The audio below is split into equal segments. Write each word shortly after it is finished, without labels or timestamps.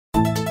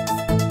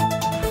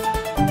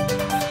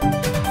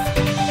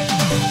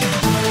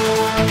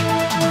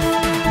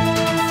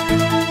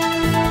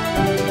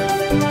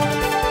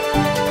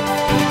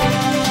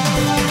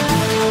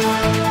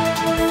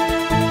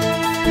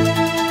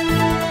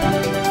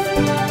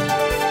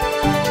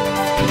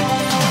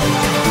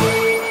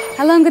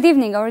and good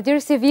evening, our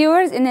dearest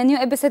viewers, in a new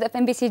episode of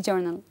MBC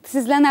Journal. This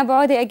is Lana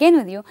Abuadi again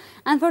with you,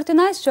 and for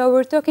tonight's show,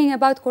 we're talking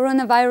about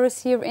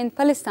coronavirus here in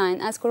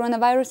Palestine, as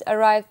coronavirus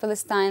arrived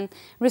Palestine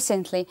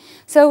recently.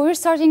 So we're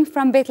starting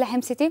from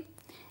Bethlehem city.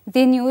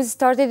 The news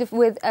started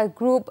with a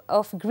group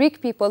of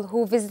Greek people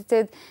who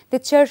visited the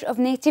Church of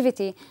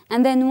Nativity,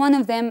 and then one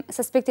of them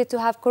suspected to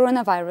have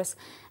coronavirus.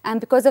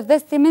 And because of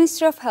this, the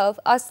Ministry of Health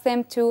asked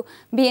them to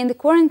be in the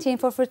quarantine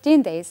for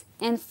 14 days.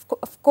 And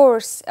of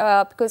course,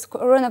 because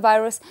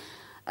coronavirus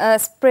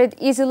spread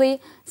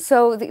easily,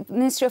 so the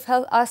Ministry of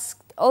Health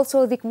asked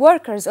also the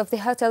workers of the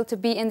hotel to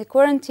be in the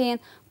quarantine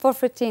for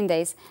 14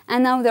 days.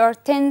 And now there are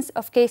tens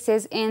of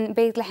cases in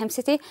Bethlehem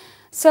city.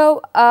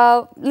 So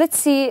let's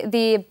see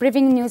the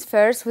briefing news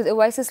first with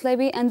Uwais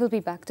Slaby, and we'll be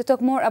back to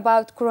talk more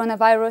about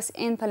coronavirus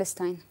in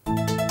Palestine.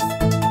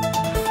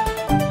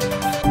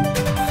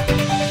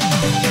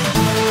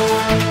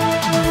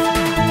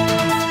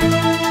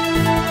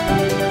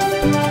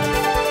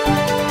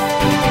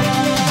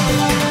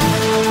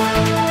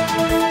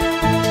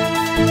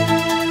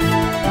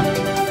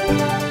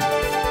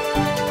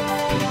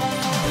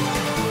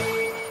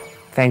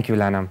 Thank you,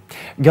 Lana.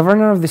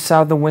 Governor of the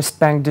South and West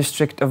Bank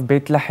district of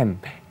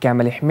Bethlehem,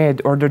 Kamal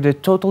Ahmed, ordered a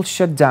total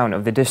shutdown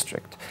of the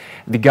district.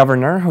 The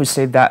governor, who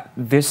said that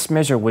this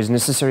measure was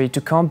necessary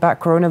to combat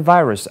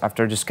coronavirus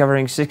after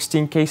discovering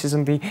 16 cases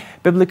in the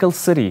biblical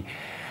city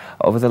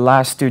over the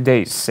last 2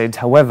 days, said,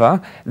 however,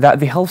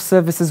 that the health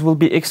services will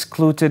be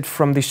excluded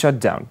from the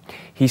shutdown.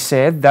 He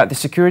said that the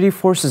security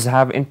forces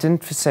have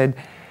intensified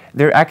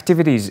their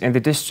activities in the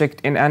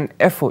district in an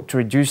effort to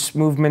reduce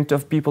movement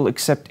of people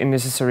except in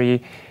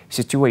necessary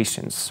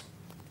situations.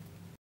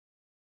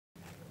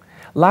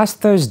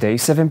 Last Thursday,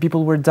 7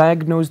 people were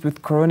diagnosed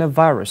with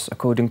coronavirus,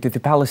 according to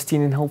the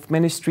Palestinian Health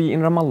Ministry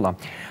in Ramallah.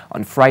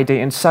 On Friday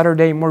and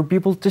Saturday, more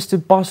people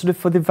tested positive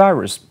for the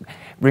virus,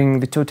 bringing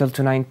the total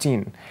to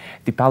 19.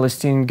 The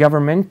Palestinian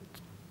government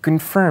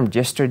confirmed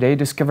yesterday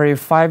discovery of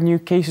 5 new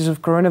cases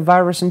of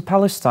coronavirus in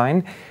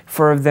Palestine,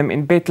 4 of them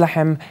in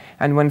Bethlehem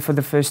and 1 for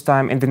the first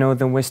time in the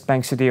northern West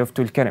Bank city of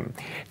Tulkarem.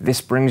 This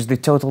brings the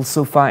total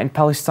so far in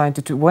Palestine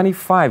to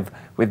 25,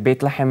 with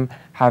Bethlehem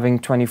having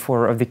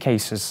 24 of the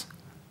cases.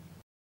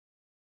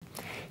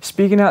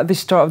 Speaking at the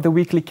start of the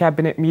weekly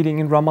cabinet meeting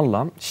in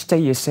Ramallah,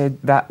 Shtaya said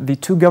that the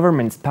two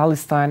governments,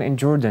 Palestine and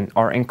Jordan,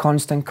 are in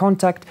constant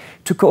contact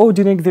to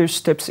coordinate their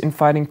steps in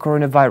fighting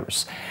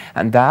coronavirus,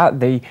 and that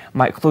they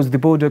might close the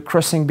border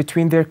crossing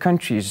between their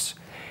countries.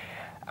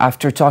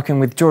 After talking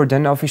with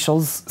Jordan,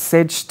 officials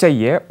said,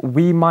 Shtaya,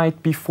 we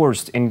might be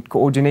forced in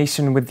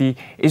coordination with the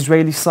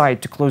Israeli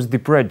side to close the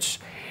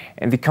bridge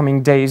in the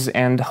coming days,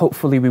 and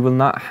hopefully we will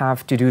not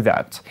have to do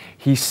that.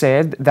 He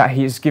said that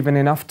he has given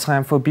enough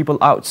time for people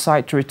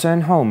outside to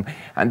return home,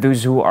 and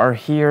those who are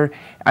here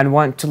and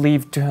want to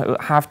leave to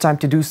have time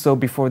to do so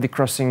before the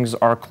crossings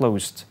are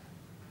closed.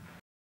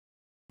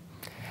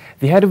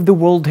 The head of the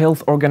World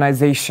Health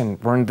Organization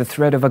warned the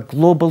threat of a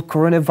global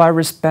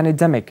coronavirus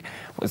pandemic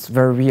was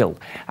very real,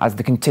 as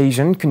the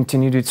contagion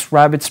continued its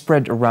rapid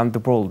spread around the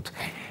world.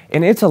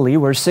 In Italy,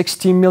 where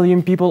 16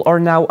 million people are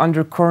now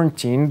under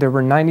quarantine, there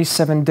were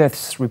 97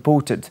 deaths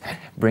reported,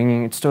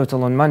 bringing its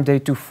total on Monday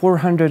to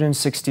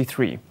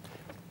 463.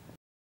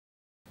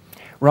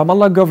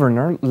 Ramallah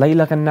Governor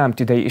Layla Ghannam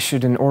today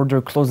issued an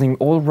order closing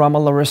all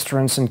Ramallah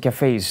restaurants and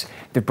cafes,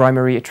 the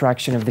primary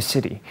attraction of the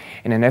city,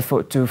 in an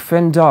effort to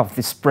fend off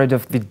the spread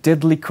of the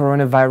deadly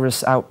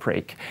coronavirus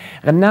outbreak.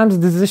 Ghannam's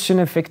decision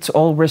affects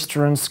all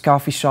restaurants,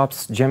 coffee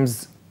shops,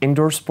 gyms,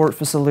 indoor sport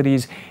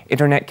facilities,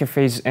 internet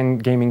cafes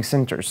and gaming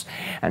centers,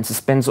 and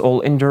suspends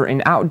all indoor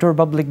and outdoor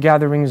public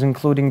gatherings,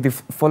 including the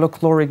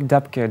folkloric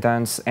dabka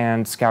dance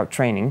and scout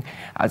training,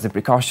 as a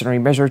precautionary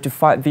measure to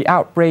fight the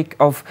outbreak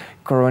of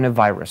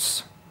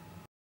coronavirus.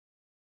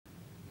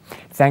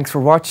 Thanks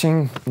for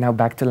watching. Now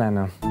back to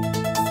Lana.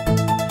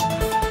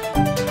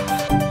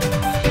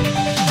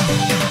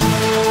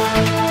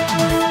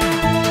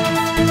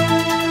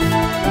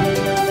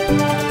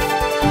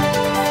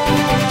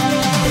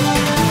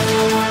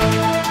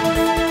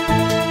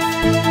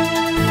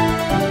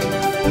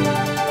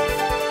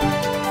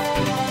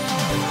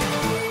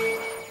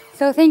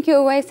 So thank you,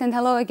 Uwais, and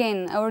hello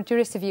again, our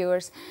dearest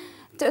viewers.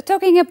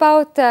 Talking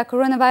about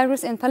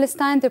coronavirus in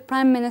Palestine, the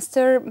Prime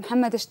Minister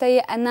Mohammed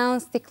Shtaya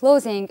announced the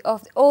closing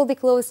of all the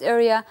closed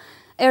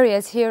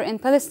areas here in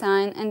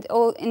Palestine and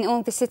in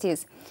all the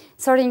cities,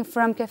 starting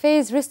from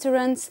cafes,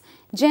 restaurants,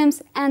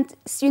 gyms, and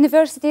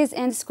universities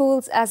and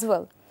schools as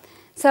well.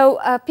 So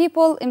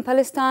people in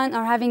Palestine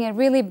are having a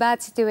really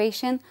bad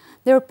situation.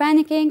 They're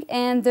panicking,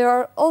 and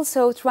they're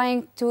also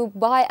trying to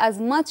buy as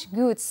much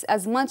goods,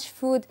 as much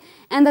food,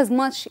 and as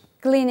much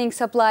cleaning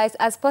supplies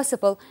as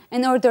possible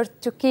in order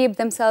to keep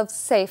themselves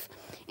safe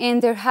in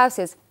their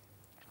houses.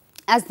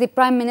 As the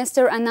Prime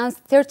Minister announced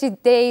 30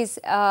 days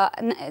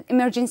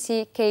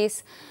emergency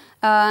case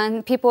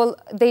and people,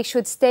 they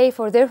should stay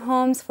for their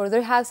homes, for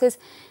their houses,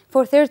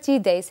 for 30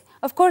 days.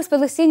 Of course,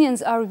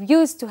 Palestinians are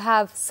used to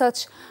have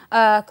such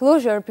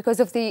closure because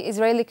of the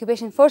Israeli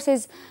occupation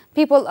forces.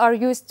 People are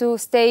used to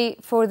stay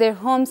for their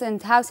homes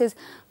and houses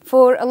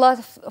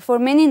for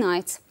many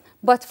nights,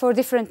 but for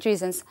different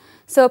reasons.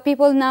 So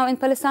people now in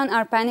Palestine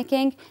are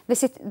panicking.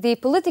 The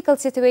political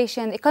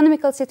situation, the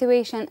economical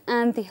situation,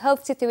 and the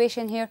health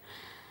situation here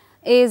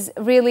is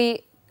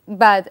really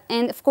bad.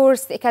 And of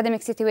course, the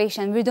academic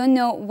situation. We don't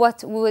know what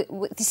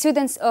the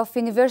students of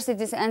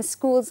universities and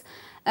schools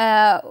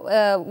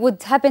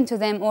would happen to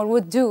them or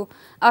would do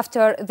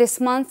after this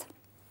month.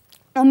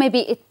 Or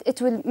maybe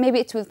it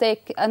will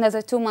take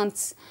another 2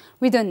 months.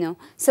 We don't know.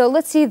 So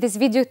let's see this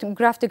video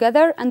graph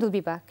together, and we'll be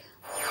back.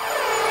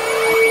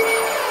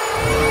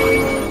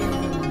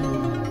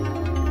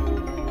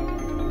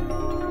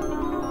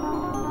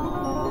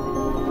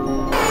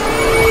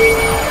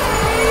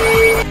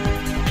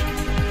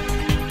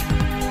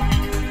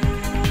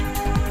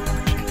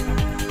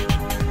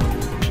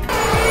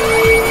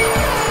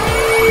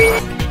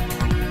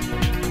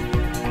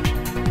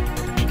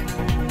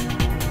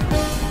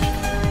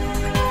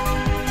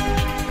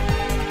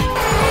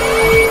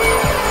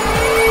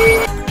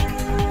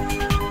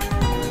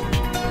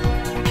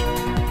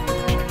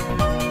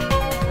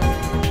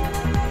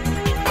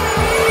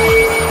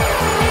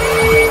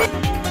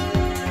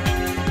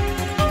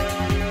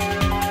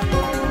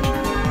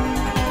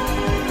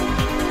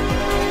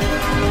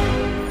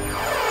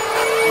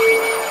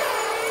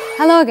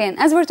 Hello again.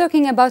 As we're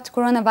talking about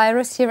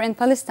coronavirus here in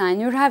Palestine,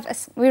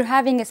 we're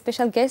having a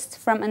special guest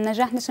from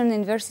An-Najah National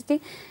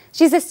University.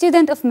 She's a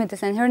student of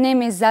medicine. Her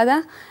name is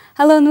Zada.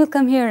 Hello and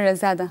welcome here,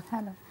 Zada.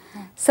 Hello.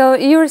 So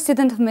you're a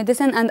student of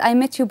medicine, and I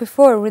met you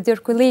before with your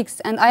colleagues,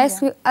 and I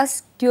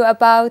asked you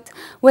about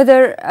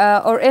whether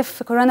or if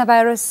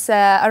coronavirus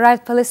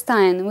arrived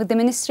Palestine. Would the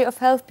Ministry of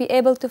Health be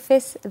able to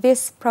face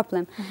this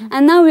problem?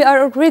 And now we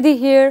are already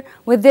here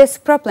with this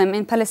problem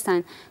in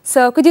Palestine.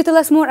 So could you tell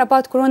us more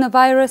about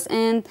coronavirus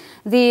and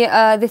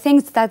the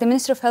things that the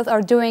Ministry of Health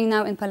are doing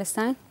now in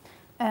Palestine?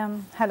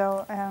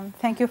 Hello,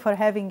 thank you for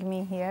having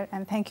me here,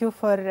 and thank you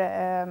for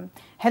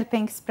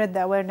helping spread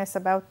the awareness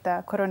about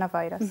the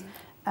coronavirus.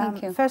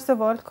 Thank you. First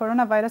of all,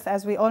 coronavirus,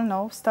 as we all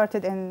know,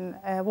 started in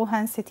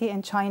Wuhan city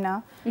in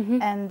China,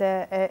 and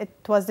it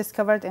was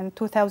discovered in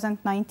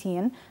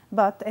 2019,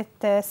 but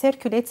it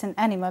circulates in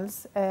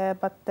animals,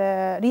 but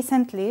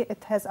recently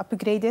it has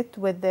upgraded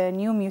with the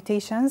new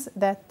mutations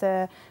that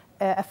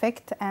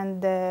affect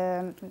and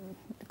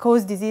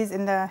cause disease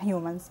in the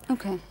humans.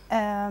 Okay.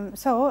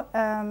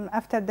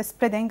 After the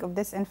spreading of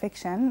this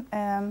infection,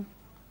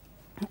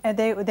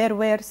 there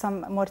were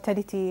some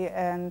mortality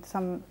and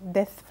some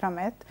death from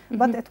it,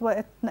 but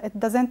it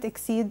didn't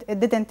exceed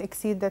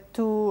the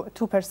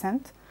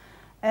 2%,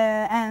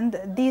 and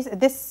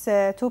this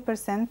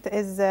 2%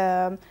 is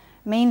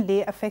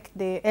mainly affect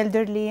the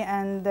elderly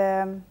and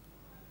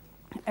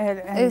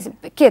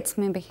kids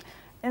maybe.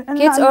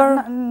 Kids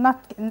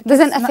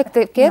doesn't affect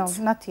the kids?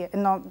 No, not yet.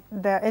 No,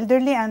 the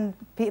elderly and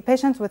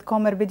patients with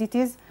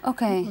comorbidities.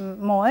 Okay.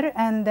 More,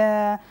 and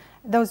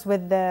those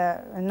with the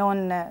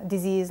known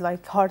disease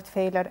like heart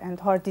failure and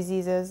heart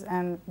diseases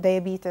and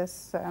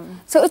diabetes.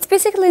 So it's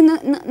basically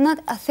not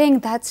a thing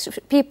that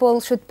people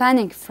should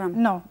panic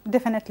from? No,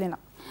 definitely not.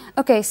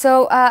 Okay,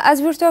 so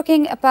as we're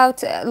talking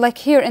about like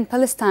here in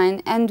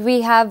Palestine, and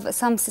we have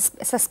some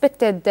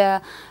suspected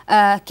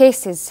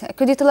cases,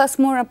 could you tell us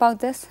more about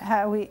this?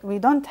 We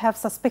don't have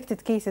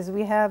suspected cases,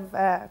 we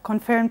have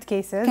confirmed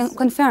cases.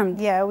 Confirmed?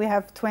 Yeah, we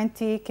have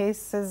 20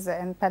 cases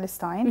in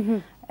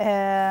Palestine.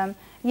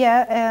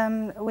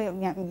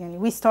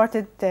 We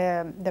started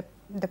the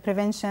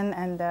prevention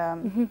and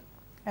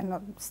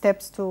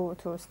steps to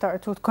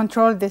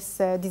control this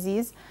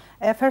disease.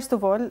 First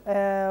of all,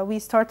 we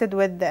started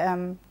with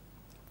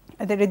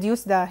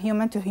reduce the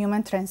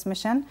human-to-human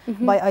transmission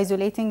by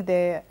isolating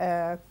the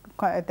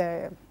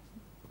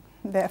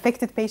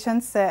affected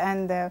patients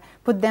and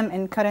put them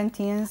in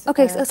quarantines.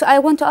 Okay, so I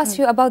want to ask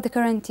you about the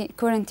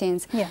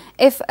quarantines. Yeah.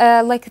 If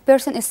like a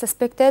person is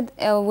suspected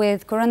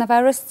with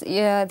coronavirus,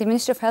 the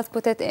Ministry of Health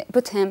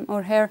put him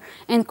or her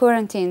in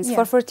quarantines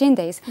for 14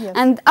 days. Yes.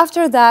 And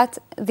after that,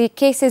 the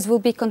cases will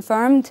be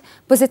confirmed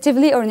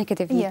positively or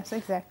negatively. Yes,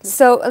 exactly.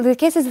 So the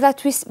cases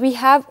that we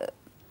have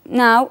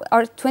now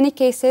are 20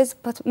 cases,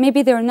 but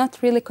maybe they're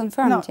not really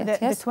confirmed yet.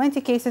 The 20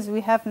 cases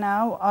we have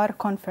now are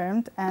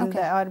confirmed and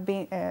are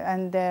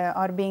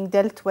being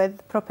dealt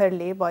with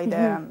properly by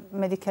the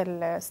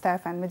medical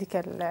staff and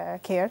medical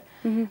care.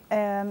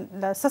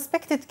 The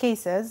suspected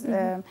cases,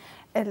 the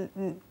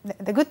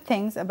good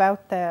things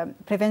about the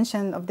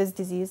prevention of this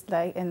disease,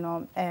 like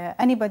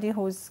anybody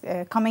who's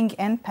coming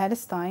in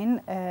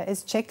Palestine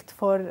is checked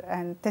for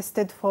and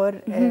tested for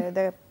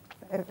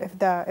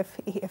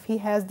if he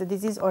has the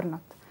disease or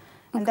not.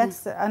 And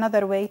that's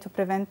another way to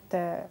prevent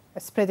the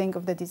spreading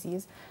of the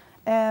disease.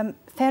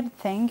 Third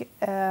thing,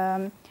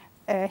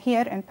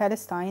 here in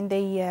Palestine,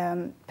 they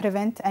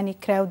prevent any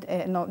crowd.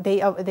 No,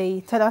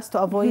 they tell us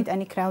to avoid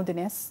any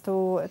crowdedness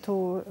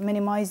to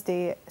minimize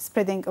the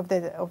spreading of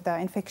the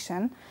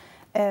infection.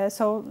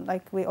 So,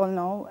 like we all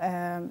know,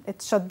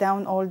 it shut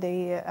down all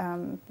the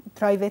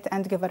private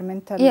and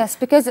governmental. Yes,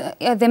 because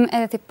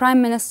the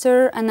Prime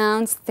Minister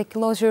announced the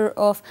closure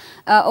of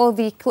all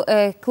the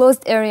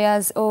closed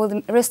areas, all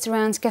the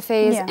restaurants,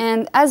 cafes,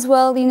 and as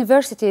well the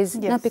universities.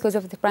 Yes. Not because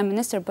of the Prime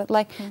Minister, but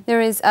like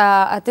there is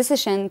a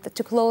decision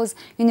to close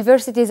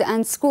universities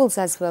and schools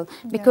as well,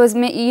 because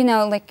you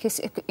know, like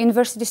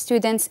university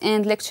students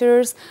and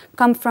lecturers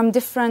come from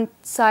different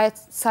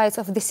sides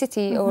of the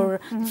city or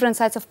different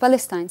sides of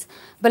Palestine.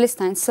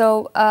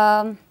 So.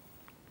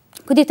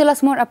 Could you tell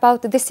us more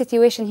about this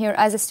situation here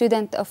as a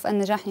student of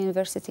An-Najah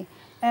University?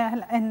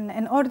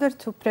 In order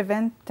to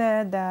prevent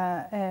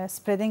the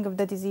spreading of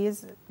the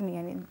disease,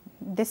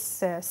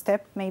 this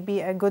step may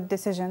be a good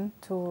decision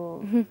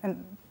to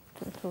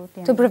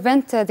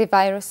prevent the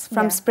virus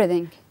from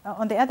spreading.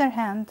 On the other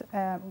hand,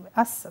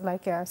 us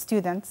like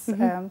students,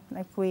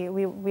 like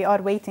we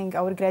are waiting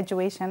our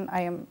graduation.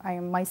 I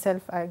am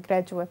myself a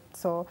graduate,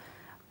 so.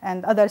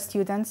 And other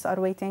students are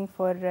waiting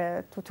for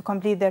to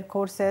complete their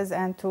courses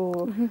and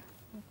to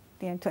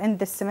end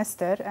this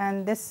semester.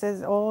 And this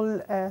is all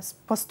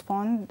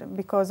postponed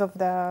because of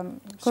the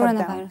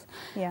coronavirus.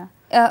 Shutdown.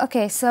 Yeah.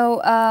 Okay,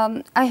 so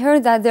I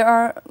heard that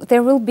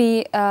there will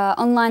be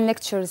online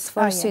lectures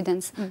for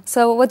students.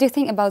 So what do you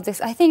think about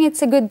this? I think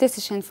it's a good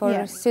decision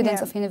for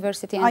students of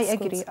university and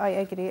schools. I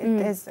agree.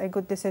 It is a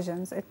good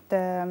decision.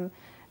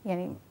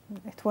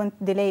 It won't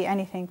delay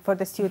anything for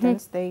the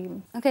students.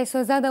 Okay,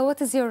 so Zada,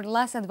 what is your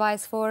last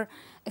advice for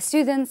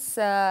students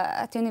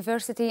at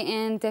university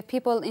and the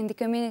people in the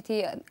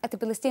community, at the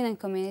Palestinian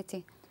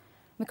community?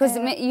 Because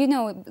you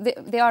know,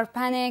 they are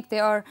panicked, they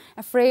are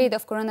afraid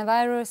of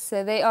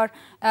coronavirus,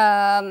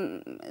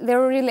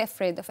 they're really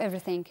afraid of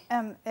everything.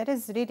 It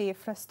is really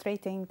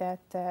frustrating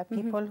that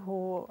people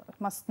who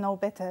must know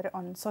better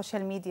on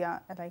social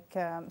media, like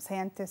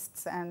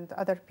scientists and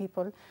other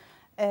people,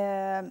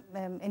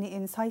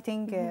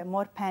 inciting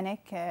more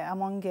panic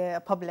among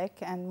public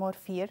and more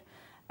fear,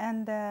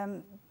 and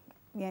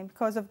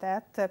because of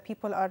that,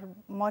 people are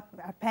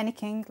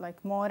panicking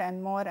like more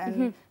and more,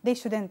 and they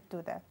shouldn't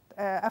do that.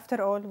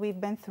 After all, we've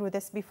been through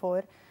this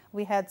before.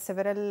 We had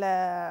several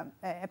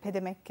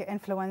epidemic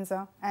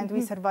influenza, and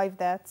we survived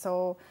that.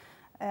 So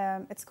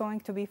it's going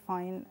to be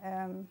fine,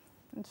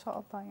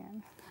 inshallah.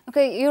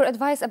 Okay, your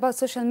advice about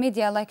social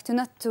media, like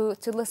to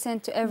listen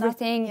to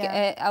everything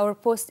our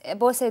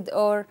posted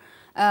or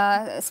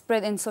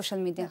spread in social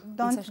media.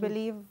 Don't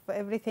believe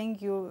everything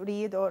you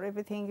read or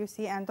everything you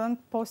see, and don't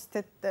post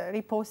it,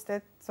 repost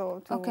it,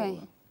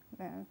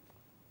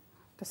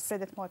 to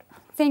spread it more.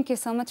 Thank you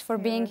so much for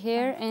being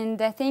here, and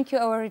thank you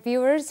our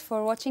viewers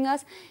for watching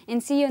us,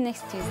 and see you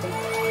next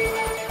Tuesday.